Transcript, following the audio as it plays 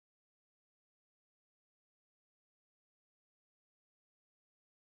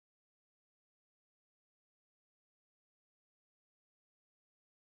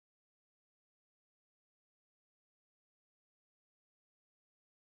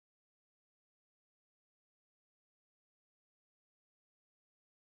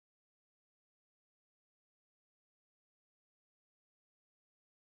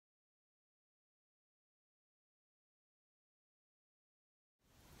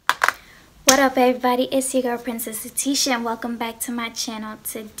What up everybody, it's your girl Princess Atisha and welcome back to my channel.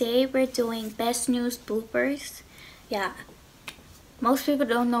 Today we're doing best news bloopers. Yeah, most people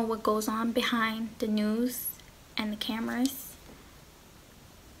don't know what goes on behind the news and the cameras.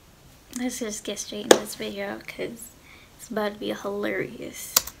 Let's just get straight into this video because it's about to be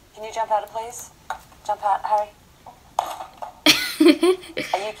hilarious. Can you jump out, please? Jump out, hurry.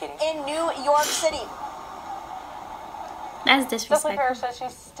 Are you kidding? In New York City. That's disrespectful. Leslie Parrish says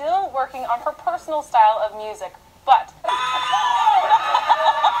she's still working on her personal style of music, but...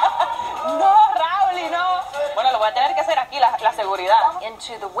 No, Raúl, no. Bueno, lo voy a tener que hacer aquí, la seguridad.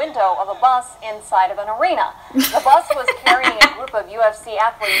 Into the window of a bus inside of an arena. The bus was carrying a group of UFC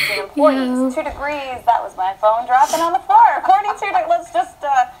athletes and employees. 2 degrees, that was my phone dropping on the floor. According to, let's just,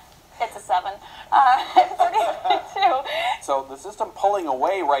 it's a 7. 42. So the system pulling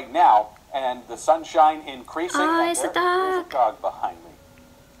away right now, and the sunshine increasing. Oh, it's a dog. There's a dog behind me.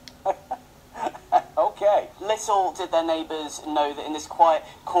 Okay. Little did their neighbours know that in this quiet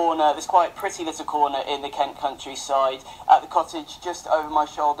corner, this quiet pretty little corner in the Kent countryside, at the cottage just over my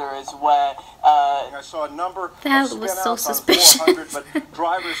shoulder is where... I saw a number that of was so spin-outs on suspicious. 400, but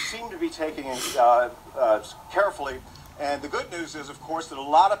drivers seem to be taking it carefully. And the good news is, of course, that a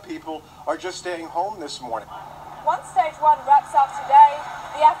lot of people are just staying home this morning. Once stage 1 wraps up today,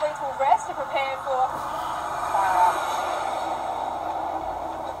 the athletes will rest to prepare for...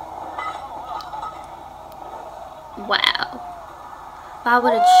 Wow. Why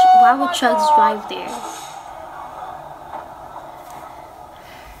would trucks drive there?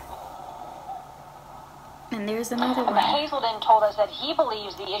 And there's another one. Hazelden told us that he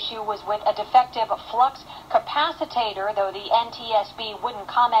believes the issue was with a defective flux capacitor, though the NTSB wouldn't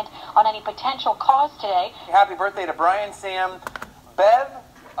comment on any potential cause today. Happy birthday to Brian, Sam, Bev,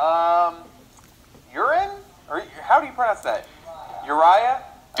 Urine? Or how do you pronounce that? Uriah?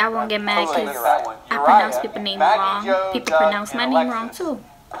 I won't get mad Totally because that one. I Uriah, pronounce people's names Maggie, wrong. Joe, People Doug, pronounce my and name wrong Alexis. too.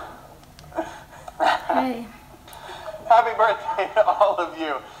 Hey. Happy birthday to all of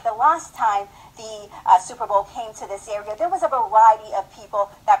you. The last time the Super Bowl came to this area, there was a variety of people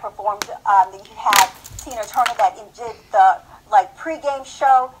that performed. You had Tina Turner that did the pre-game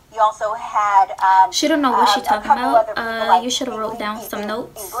show. You also had She don't know what she's talking about. People, you should have wrote down some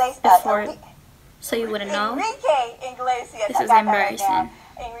notes Iglesias, before, so you wouldn't know. Enrique Iglesias. This is embarrassing.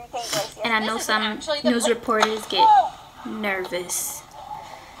 And I know some news reporters get nervous.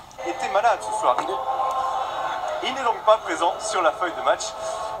 Était malade ce soir. Il n'est donc pas présent sur la feuille de match.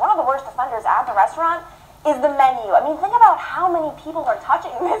 One of the worst offenders at the restaurant is the menu. I mean, think about how many people are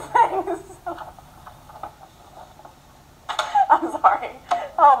touching this thing. I'm sorry.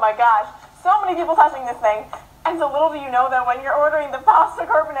 Oh my gosh. So many people touching this thing. And so little do you know that when you're ordering the pasta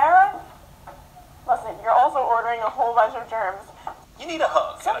carbonara, listen, you're also ordering a whole bunch of germs. You need a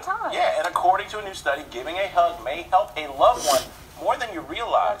hug. Sometimes. Yeah, and according to a new study, giving a hug may help a loved one more than you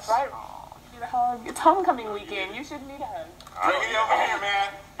realize. That's right. You need a hug. It's homecoming weekend. You should need a hug. Bring it over here, man.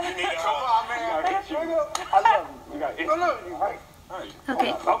 You need a hug. Come on, man. I love you. You got it. Look, you right.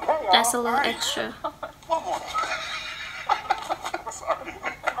 Okay, that's a little extra. One more. Sorry.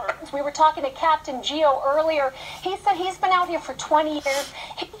 We were talking to Captain Gio earlier. He said he's been out here for 20 years.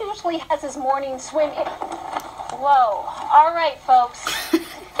 He usually has his morning swim. Whoa. All right, folks.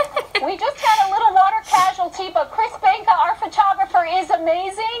 We just had a little water casualty, but Chris Banka, our photographer, is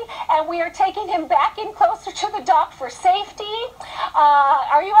amazing, and we are taking him back in closer to the dock for safety.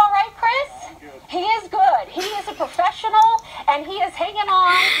 Are you all right, Chris? He is good. He is a professional, and he is hanging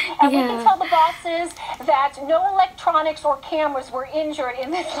on, and we can tell the bosses that no electronics or cameras were injured in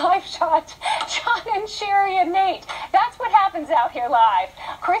this live shot. John and Sherry and Nate. That's what happens out here live.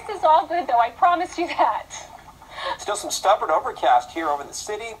 Chris is all good, though. I promise you that. Still some stubborn overcast here over the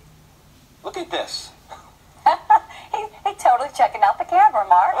city. Look at this. He's totally checking out the camera,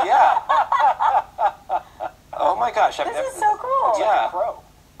 Mark. Yeah. Oh my gosh. This is so cool. Yeah.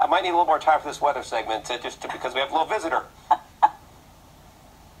 I might need a little more time for this weather segment, because we have a little visitor.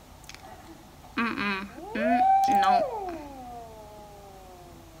 No.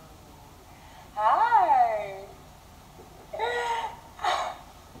 Hi.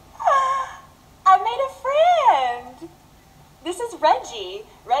 I made a friend. This is Reggie.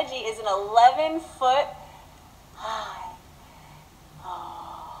 Reggie is an 11-foot. Hi.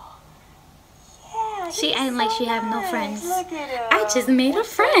 Oh. Yeah. She acting like she have no friends. Look at her. I just made a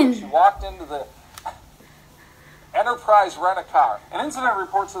friend. She walked into the Enterprise Rent-A-Car. An incident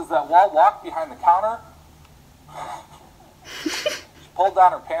report says that Wall walked behind the counter. She pulled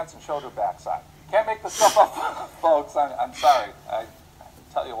down her pants and showed her backside. Can't make this stuff up, folks. I'm sorry. I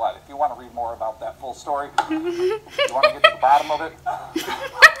tell you what, if you want to read more about that full story, you want to get to the bottom of it,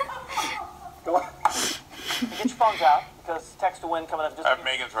 Go on. Get your phones out, because text to win coming up. Just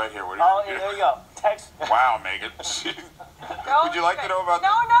Megan's right here. What do oh, yeah, there you go. Text. Wow, Megan. Would you like to know about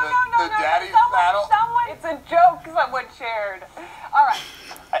No, the daddy battle? It's a joke someone shared. All right.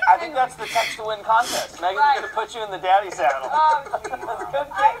 I think that's the text to win contest. Megan's going to put you in the daddy saddle. Oh,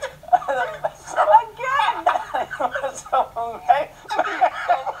 again.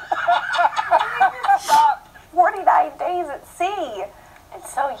 Stop. 49 days at sea.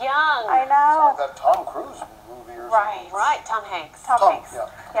 It's so young. I know. That Tom Cruise movie or something. Right, Tom Hanks. Tom Hanks. Yeah.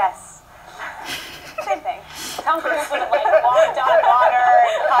 Yes. Same thing. Tom Cruise would have like walked on water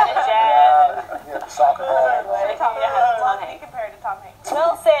and caught a jet. Yeah, soccer ball. Tom Hanks. Compared to Tom Hanks.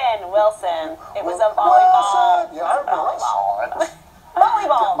 Wilson. It was a volleyball. Yeah, I remember. I saw it.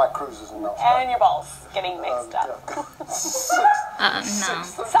 Volleyball. My cruises and And your balls getting mixed up. No. Soccer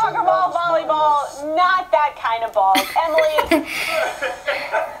ball, volleyball, not that kind of balls. Emily.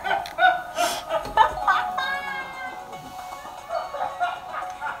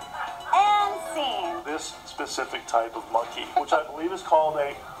 And scene. This specific type of monkey, which I believe is called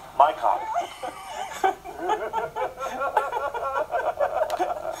a mycon.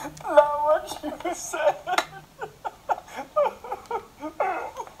 Not what you said.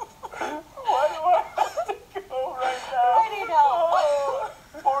 Why do I have to go right now? I need help. Oh,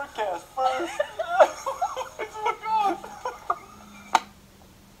 forecast first. Look on.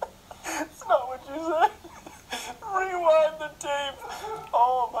 It's not what you said. Rewind the tape.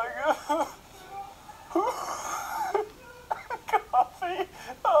 Oh my god. Coffee.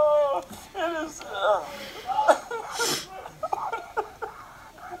 Oh, it is.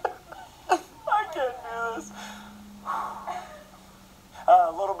 I can't do this. A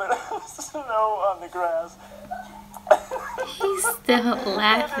little bit of snow on the grass. He's still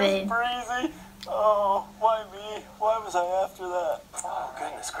laughing. It is breezy. Oh, why me? Why was I after that? Oh,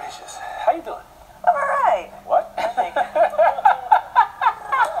 goodness gracious. How you doing? I'm all right. What?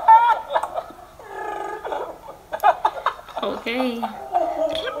 Okay.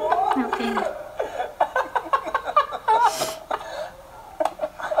 Okay.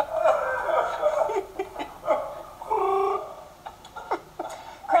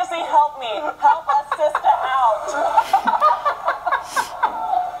 Chrissy, help me. Help us sister out.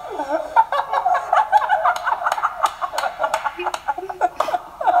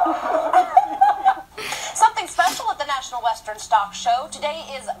 Something special at the National Western Stock Show. Today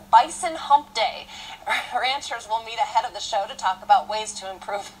is Bison Hump Day. Ranchers will meet ahead of the show to talk about ways to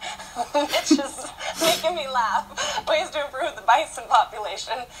improve. Mitch is making me laugh. Ways to improve the bison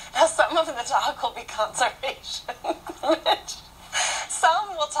population. Now, some of the talk will be conservation. Mitch.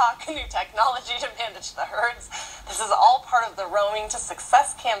 Some will talk new technology to manage the herds. This is all part of the Roaming to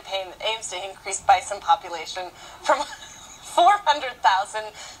Success campaign that aims to increase bison population from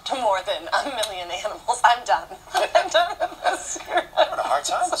 400,000 to more than 1 million animals. I'm done. I'm done with this. Having a hard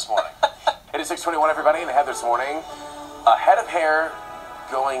time this morning. It is 6:21, everybody, and ahead this morning, a head of hair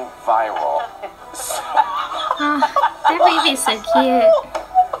going viral. That baby's so cute.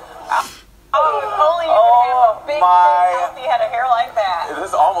 Only you can have a big, healthy head of hair like that.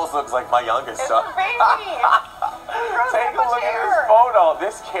 This almost looks like my youngest son. It's a baby. Take a look at this photo.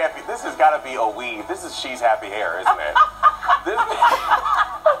 This can't be. This has got to be a weave. This is She's Happy Hair, isn't it?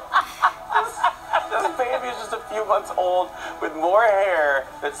 this baby is just a few months old with more hair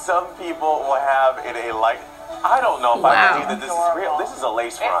that some people will have in a light. I don't know if I believe that this is real. This is a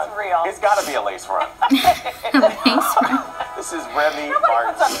lace front. It's real. It's got to be a lace front. This is Remy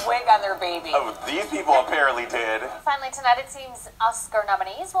Martin. Puts a wig on their baby. Oh, these people apparently did. Finally tonight, it seems Oscar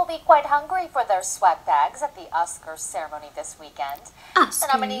nominees will be quite hungry for their swag bags at the Oscar ceremony this weekend. The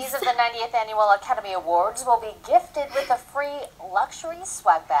nominees of the 90th Annual Academy Awards will be gifted with a free luxury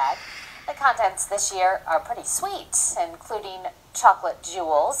swag bag. The contents this year are pretty sweet, including chocolate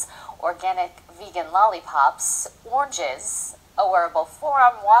jewels, organic vegan lollipops, oranges, a wearable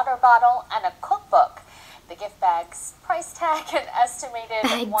forearm water bottle, and a cookbook. The gift bag's price tag an estimated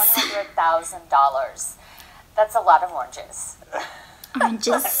 $100,000. That's a lot of oranges.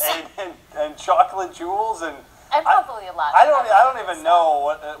 Oranges. and chocolate jewels and probably a lot. I don't even know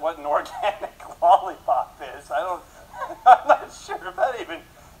what an organic lollipop is. I'm not sure if that even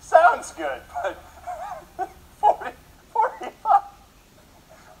sounds good, but 45.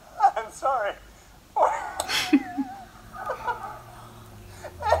 I'm sorry.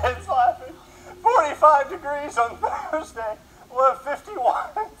 It's laughing. 45 degrees on Thursday. We'll have 51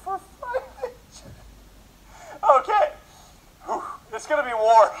 for Friday. Okay. Whew. It's going to be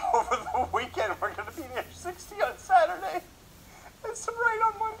warm over the weekend. We're going to be near 60 on Saturday. And some rain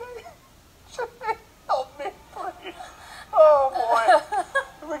on Monday. Should they help me, please? Oh, boy.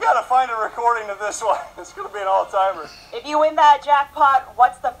 We got to find a record. according to this one. It's going to be an all-timer. If you win that jackpot,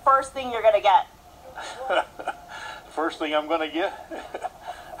 what's the first thing you're going to get? First thing I'm going to get? Be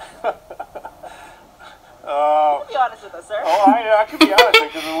honest with us, sir. Oh, I can be honest,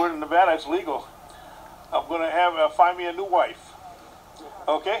 because we're in Nevada, it's legal. I'm going to find me a new wife.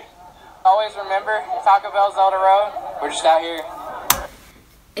 Okay? Always remember, Taco Bell's on the road. We're just out here.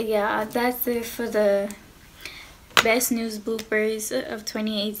 Yeah, that's it for the best news bloopers of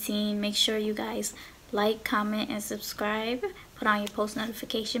 2018. Make sure you guys like, comment, and subscribe. Put on your post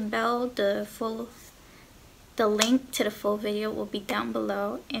notification bell. The link to the full video will be down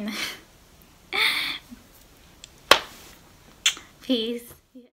below. And peace.